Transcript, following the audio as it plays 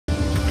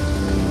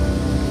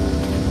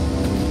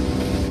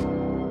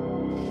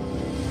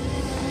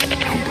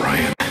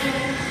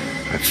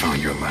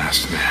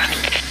last man.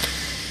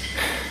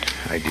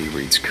 ID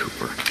reads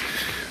Cooper.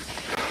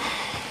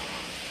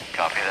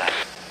 Copy that.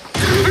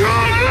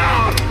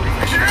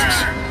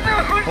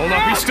 Hold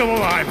up, he's still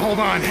alive. Hold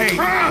on. Hey,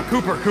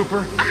 Cooper.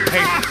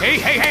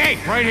 Hey.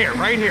 Right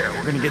here.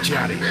 We're gonna get you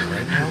out of here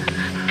right now.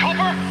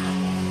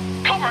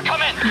 Cooper,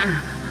 come in.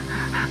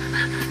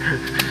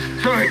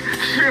 Sorry,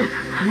 shoot.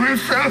 Went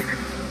south.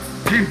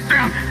 Came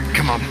down.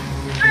 Come on.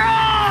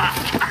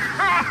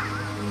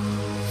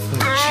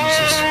 Oh,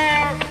 Jesus.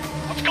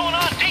 What's going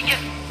on, Deacon?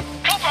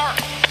 Cooper!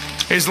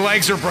 His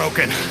legs are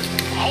broken.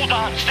 Hold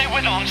on, stay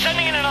with him. I'm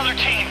sending in another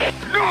team.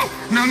 No.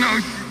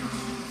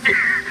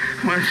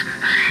 Once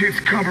he's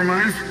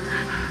compromised,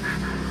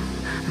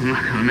 I'm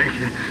not gonna make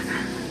it.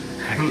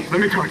 Hey. Let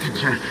me talk to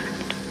Jen.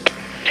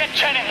 Get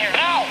Jen in here,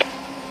 now!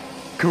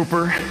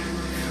 Cooper,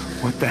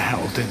 what the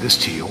hell did this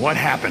to you? What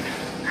happened?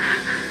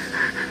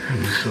 It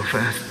was so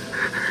fast.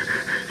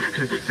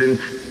 I didn't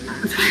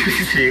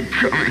see it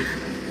coming.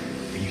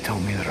 You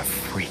told me that a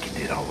freak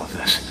did all of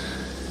this.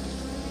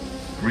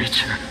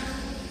 Reacher.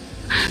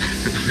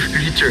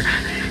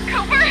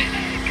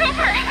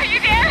 Cooper, are you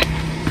there?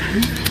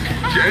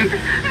 Jen?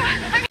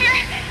 I'm here.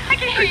 I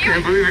can hear I you.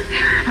 can't believe it.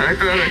 I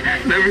thought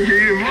I'd never hear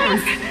your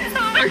voice.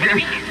 Listen to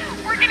me.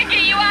 We're gonna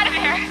get you out of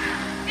there.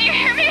 Do you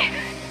hear me?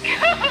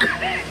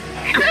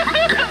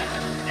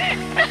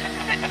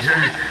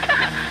 Jen.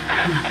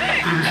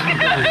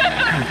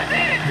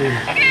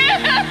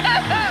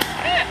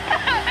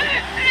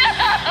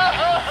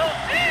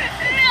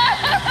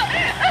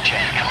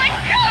 Jen, come on. Let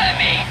go of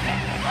me.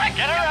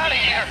 Get her out of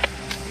here.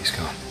 He's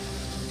gone.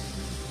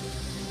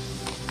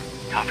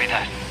 Copy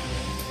that.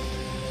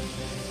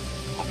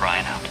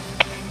 O'Brien out.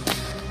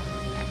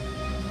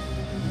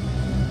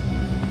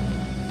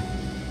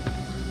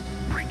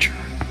 Preacher.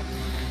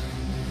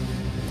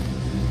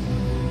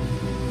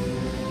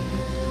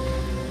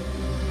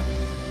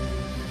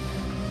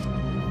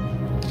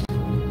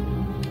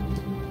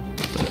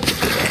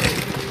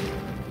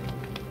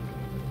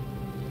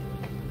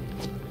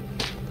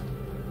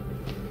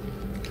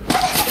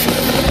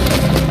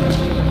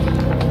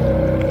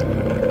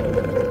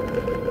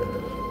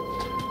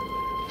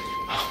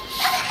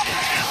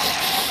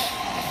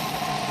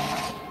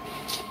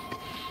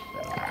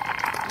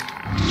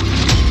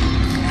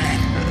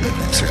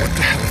 So what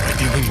the hell am I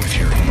dealing with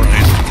here?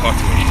 Brian, talk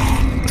to me.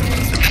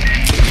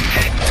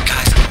 The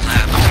guys in the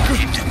lab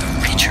named it the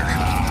Reacher.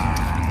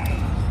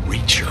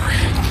 Reacher?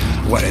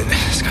 What?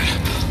 It's got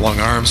long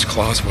arms,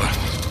 claws, what?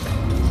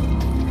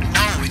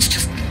 No, it's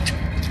just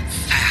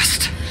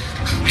fast.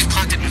 We've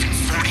clocked it moving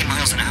 40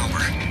 miles an hour.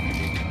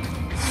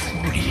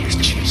 40 years,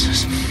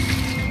 Jesus.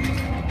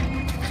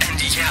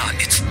 And yeah,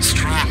 it's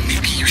strong.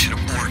 Maybe you should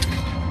abort.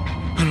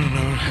 I don't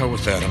know. Hell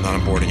with that. I'm not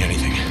onboarding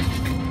anything.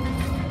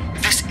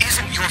 This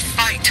isn't your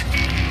fight.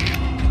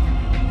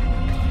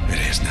 It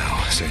is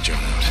now. Say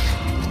John out.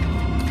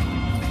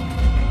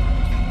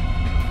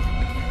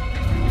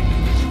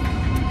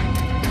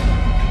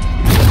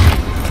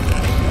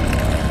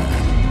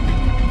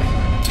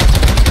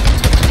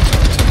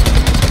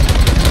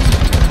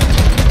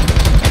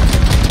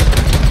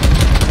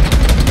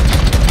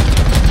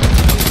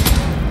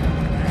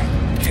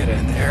 Get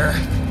in there.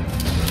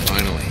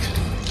 Finally.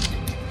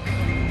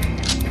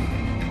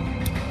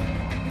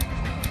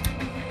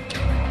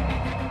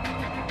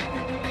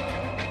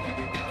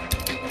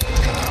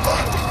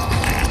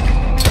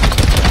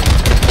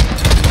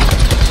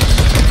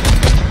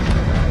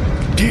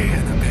 Get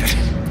in there.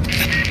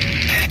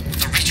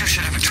 The Reacher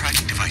should have a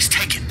tracking device.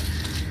 Take it.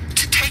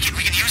 To take it,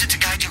 we can use it to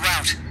guide you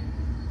out.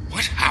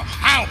 What?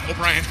 How?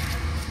 O'Brien?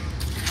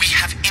 We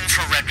have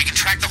infrared. We can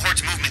track the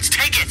Horde's movements.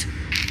 Take it!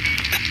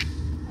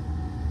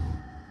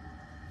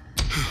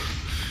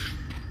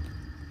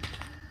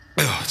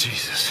 Oh,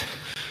 Jesus.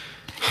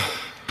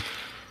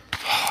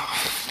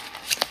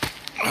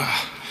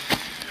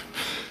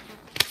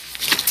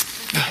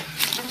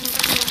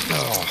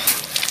 Oh.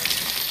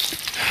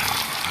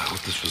 I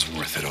hope this was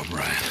worth it,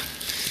 O'Brien.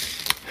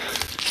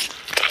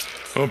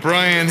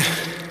 O'Brien,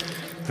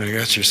 I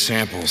got your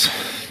samples.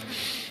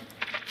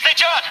 Hey,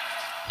 John!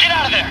 Get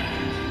out of there!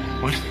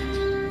 What?